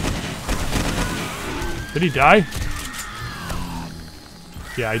 Did he die?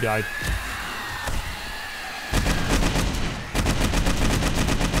 Yeah, he died.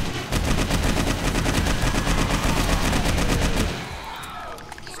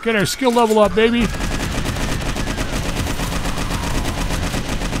 Let's get our skill level up, baby.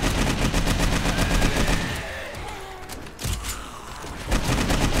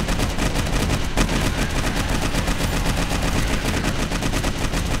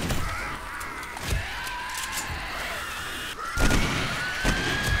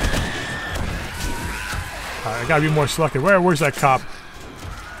 I gotta be more selective. Where's that cop?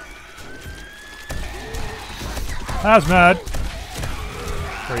 Hazmat.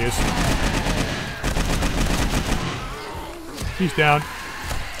 There he is. He's down.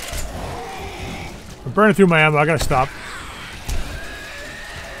 I'm burning through my ammo. I gotta stop.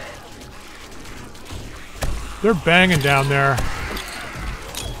 They're banging down there.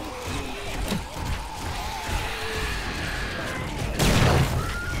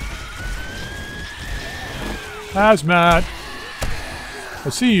 Hazmat. I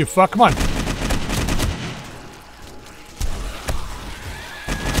see you, fuck. Come on.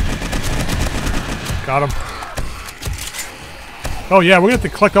 Got him. Oh yeah, we're gonna have to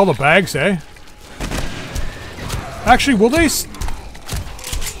collect all the bags, eh? Actually, will they...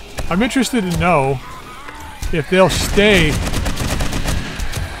 I'm interested to know if they'll stay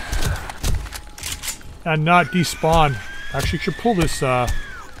and not despawn. Actually, should pull this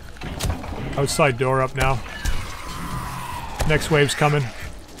outside door up now. Next wave's coming.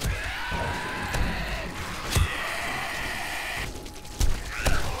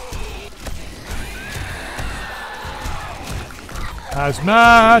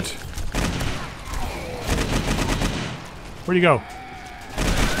 Hazmat! Where'd he go?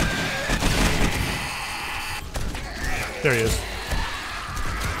 There he is.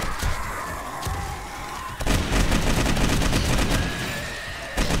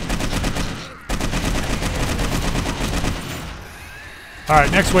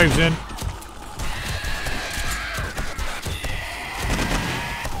 Alright, next wave's in.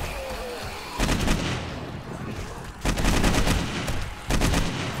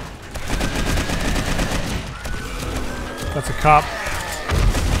 That's a cop.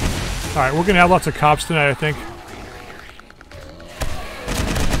 Alright, we're gonna have lots of cops tonight, I think.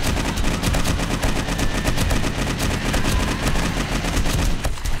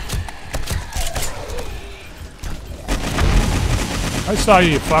 I saw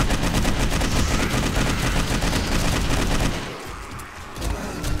you, you fuck.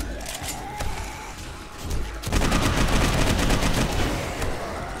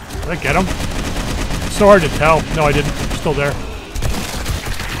 Did I get him? It's so hard to tell. No, I didn't. I'm still there.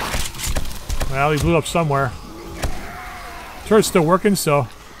 Well, he blew up somewhere. Turret's still working, so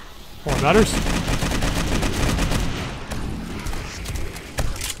all that matters.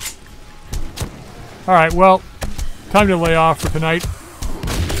 Alright, well, time to lay off for tonight.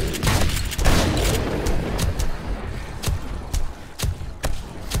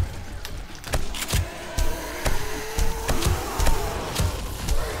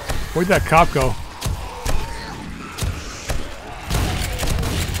 Where'd that cop go?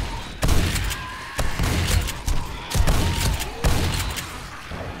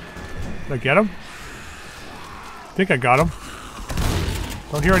 Did I get him? I think I got him.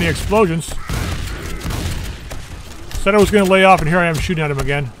 Don't hear any explosions. Said I was going to lay off, and here I am shooting at him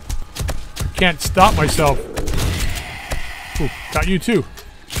again. Can't stop myself. Ooh, got you too.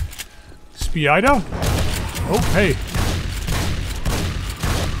 Spiida? Oh, hey.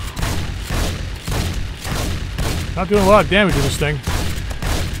 Not doing a lot of damage to this thing.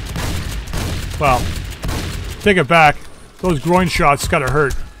 Well, take it back. Those groin shots gotta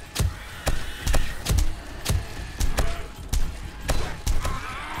hurt.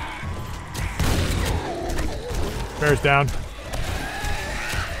 Bear's down.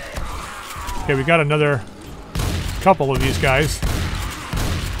 Okay, we got another couple of these guys.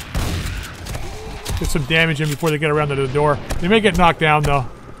 Get some damage in before they get around to the door. They may get knocked down though.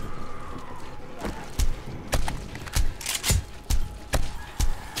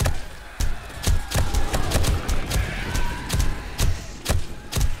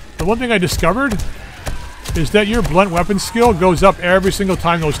 The one thing I discovered is that your blunt weapon skill goes up every single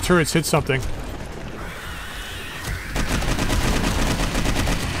time those turrets hit something.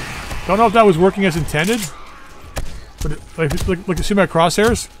 Don't know if that was working as intended, but look, see my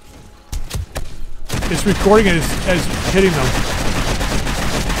crosshairs? It's recording it as hitting them.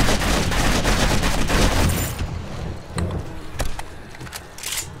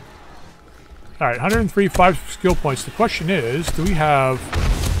 Alright, 103 5 skill points. The question is, do we have...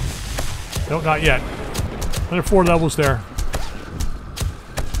 Nope, not yet. Another 4 levels there.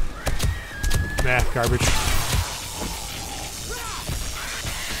 Nah, garbage.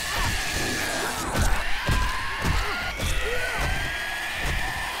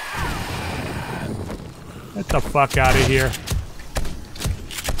 Get the fuck out of here.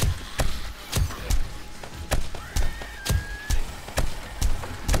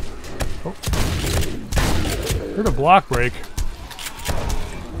 Oh. Heard a block break.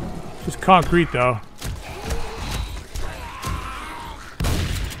 Just concrete though.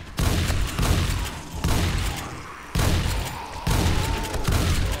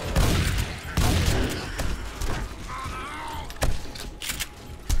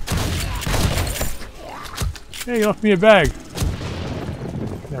 Hey, you left me a bag.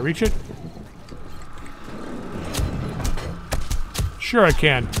 Can I reach it? Sure I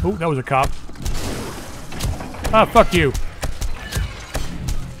can. Oh, that was a cop. Ah, fuck you.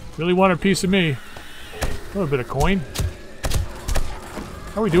 Really want a piece of me. A little bit of coin.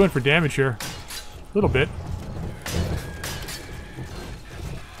 How are we doing for damage here? A little bit.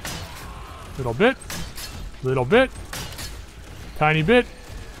 Little bit. Little bit. Tiny bit.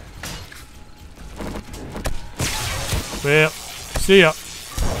 Well, see ya.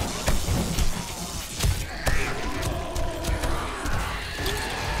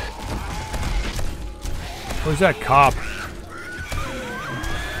 Where's that cop?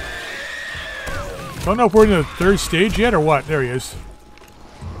 Don't know if we're in the 3rd stage yet or what. There he is.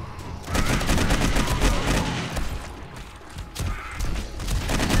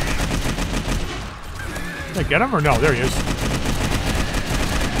 Did I get him or no? There he is.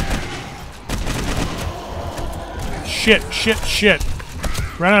 Shit, shit, shit.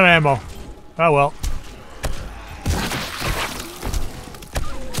 Ran out of ammo. Oh well.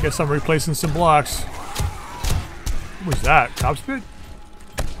 Guess I'm replacing some blocks. What was that? Top speed?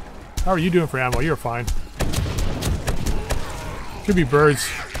 How are you doing for ammo? You're fine. Could be birds.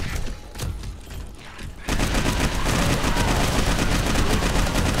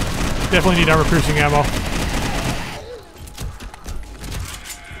 Definitely need armor-piercing ammo.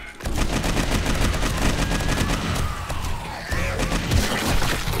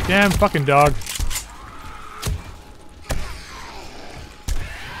 Damn fucking dog.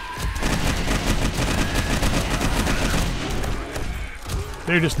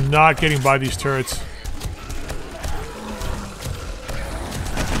 They're just not getting by these turrets.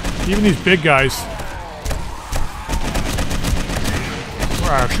 Even these big guys.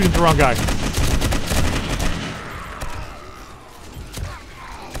 I'm shooting the wrong guy.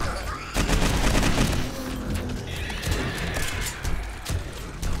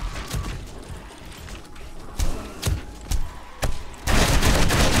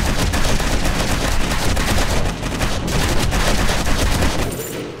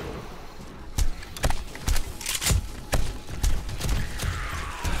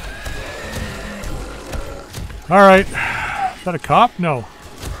 Alright. Is that a cop? No. I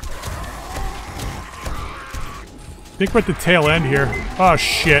think we're at the tail end here. Oh,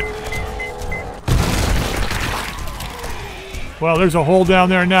 shit. Well, there's a hole down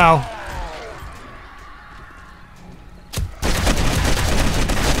there now.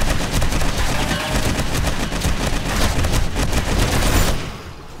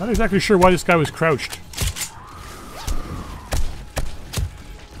 Not exactly sure why this guy was crouched.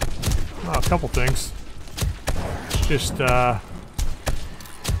 Oh, a couple things. just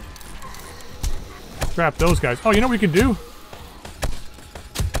scrap those guys. Oh, you know what we can do?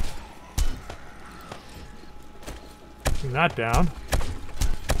 Bring that down.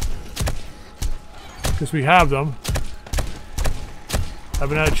 Because we have them.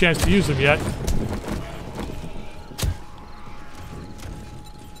 Haven't had a chance to use them yet.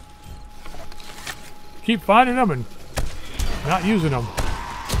 Keep finding them and not using them.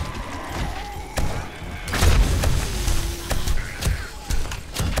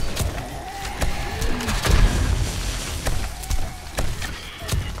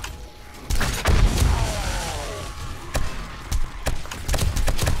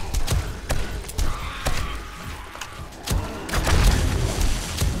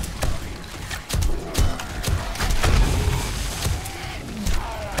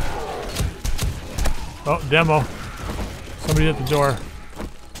 Oh, demo. Somebody at the door.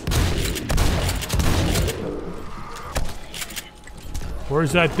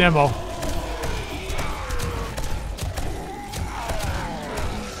 Where's that demo?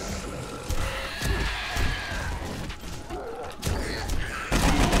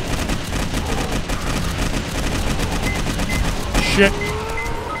 Shit.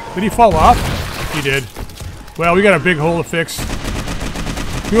 Did he fall off? He did. Well, we got a big hole to fix.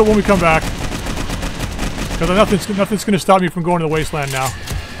 Do it when we come back. Because nothing's going to stop me from going to the wasteland now.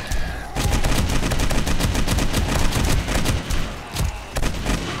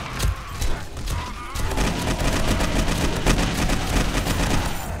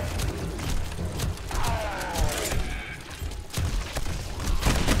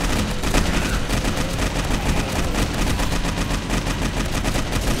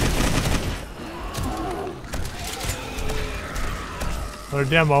 Another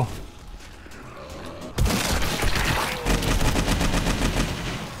demo.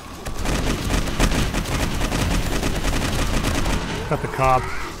 Got the cop.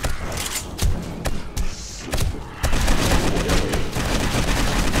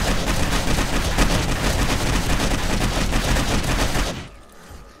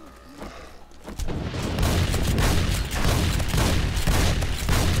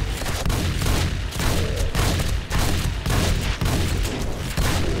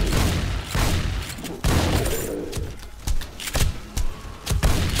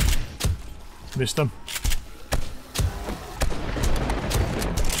 Missed them.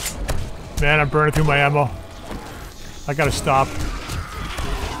 Man, I'm burning through my ammo. I gotta stop.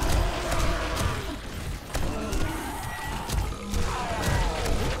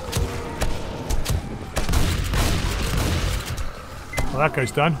 Well, that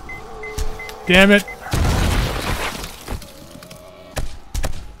guy's done. Damn it.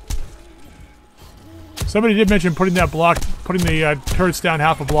 Somebody did mention putting that block, putting the turrets down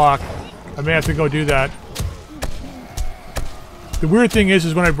half a block. I may have to go do that. The weird thing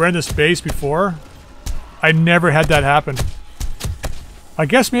is when I've ran this base before, I never had that happen. I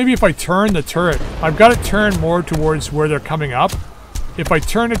guess maybe if I turn the turret, I've got it turned more towards where they're coming up. If I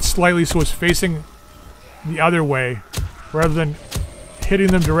turn it slightly so it's facing the other way, rather than hitting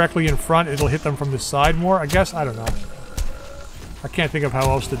them directly in front, it'll hit them from the side more, I guess? I don't know. I can't think of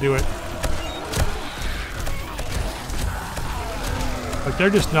how else to do it. Like, they're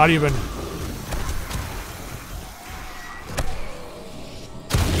just not even...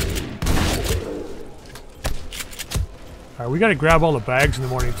 Alright, we gotta grab all the bags in the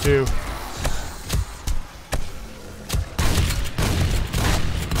morning, too.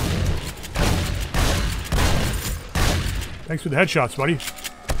 Thanks for the headshots, buddy.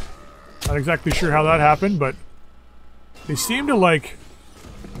 Not exactly sure how that happened, but... they seem to, like...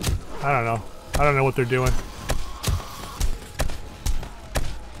 I don't know. I don't know what they're doing.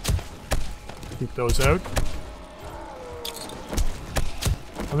 Keep those out.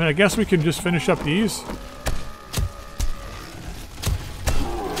 I mean, I guess we can just finish up these.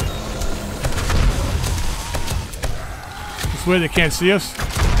 This way they can't see us.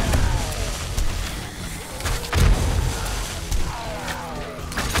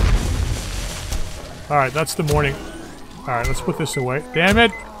 Alright, that's the morning. Alright, let's put this away. Damn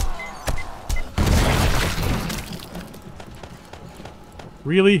it!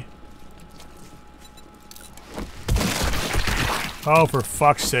 Really? Oh, for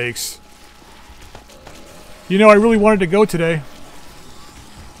fuck's sakes. You know, I really wanted to go today.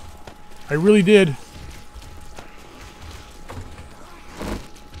 I really did.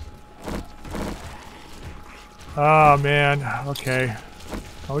 Oh, man. Okay.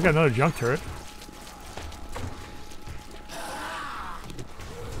 Oh, we got another junk turret.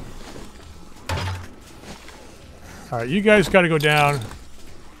 Alright, you guys gotta go down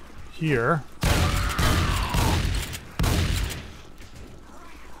here.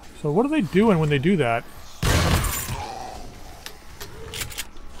 So what are they doing when they do that?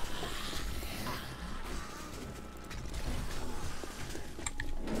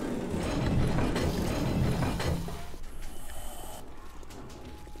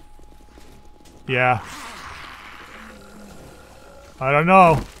 Yeah. I don't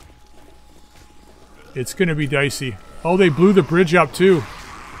know. It's gonna be dicey. Oh, they blew the bridge up too.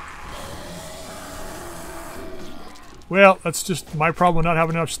 Well, that's just my problem not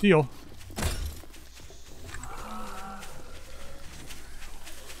having enough steel.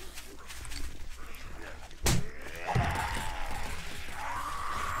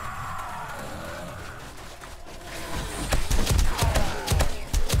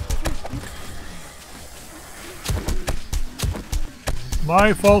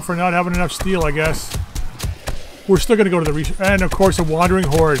 My fault for not having enough steel, I guess. We're still going to go to the research. And of course, a wandering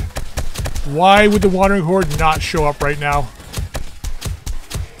horde. Why would the wandering horde not show up right now?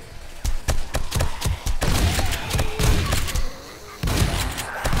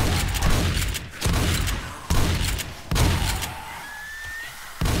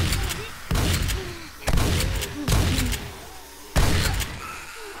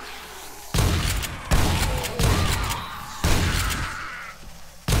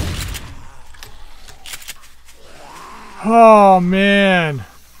 Oh, man.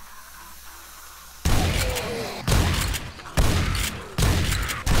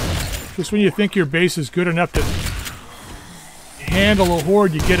 Just when you think your base is good enough to handle a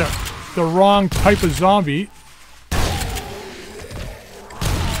horde, you get the wrong type of zombie.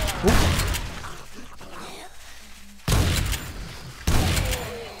 Oop.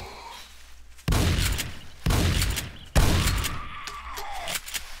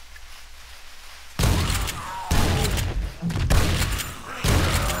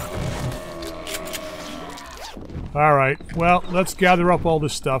 All right, well, let's gather up all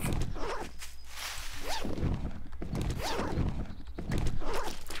this stuff.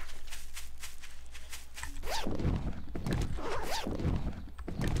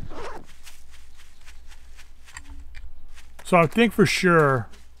 So I think for sure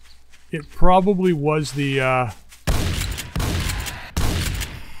it probably was the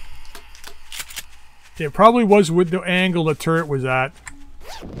it probably was with the angle the turret was at.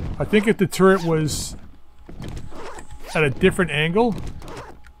 I think if the turret was at a different angle,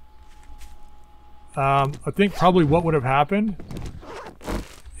 I think probably what would have happened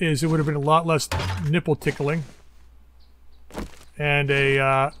is it would have been a lot less nipple tickling and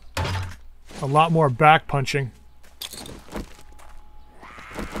a lot more back punching.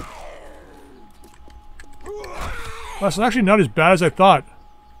 Well, it's actually not as bad as I thought.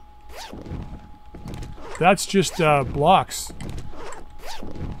 That's just blocks.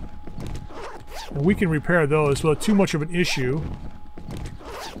 And we can repair those without too much of an issue.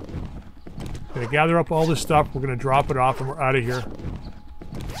 Gonna gather up all this stuff, we're gonna drop it off, and we're out of here.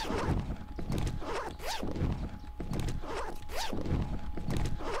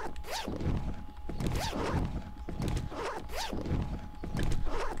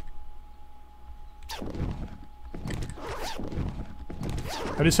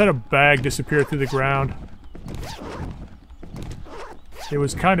 I just had a bag disappear through the ground. It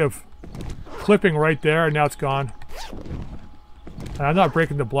was kind of clipping right there, and now it's gone. And I'm not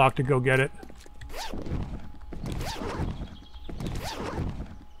breaking the block to go get it.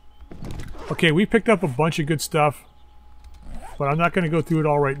 Okay, we picked up a bunch of good stuff, but I'm not going to go through it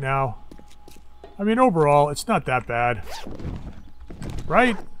all right now. I mean, overall, it's not that bad.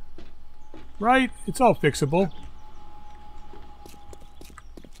 Right? Right? It's all fixable.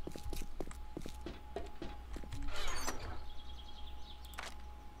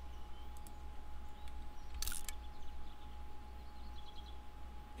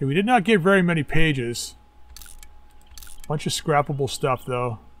 Okay, we did not get very many pages. Bunch of scrappable stuff,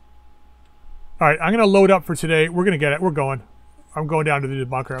 though. Alright, I'm going to load up for today. We're going to get it. We're going. I'm going down to the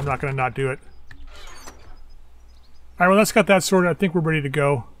bunker. I'm not going to not do it. Alright, well, let's got that sorted. I think we're ready to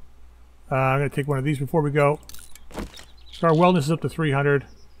go. I'm going to take one of these before we go. So our wellness is up to 300.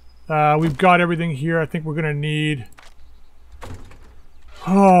 We've got everything here. I think we're going to need...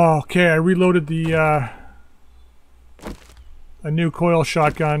 Oh, okay. I reloaded the... a new coil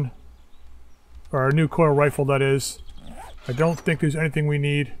shotgun, or a new coil rifle, that is. I don't think there's anything we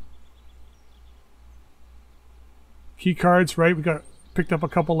need. Key cards, right? We got picked up a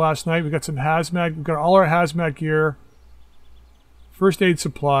couple last night. We got some hazmat. We've got all our hazmat gear. First aid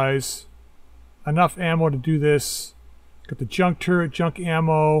supplies. Enough ammo to do this. Got the junk turret, junk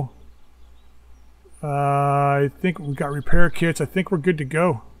ammo. I think we got repair kits. I think we're good to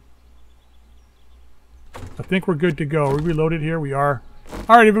go. I think we're good to go. Are we reloaded here? We are.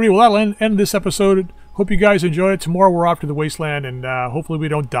 All right, everybody. Well, that'll end this episode. Hope you guys enjoy it. Tomorrow we're off to the wasteland, and hopefully we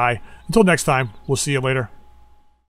don't die. Until next time, we'll see you later.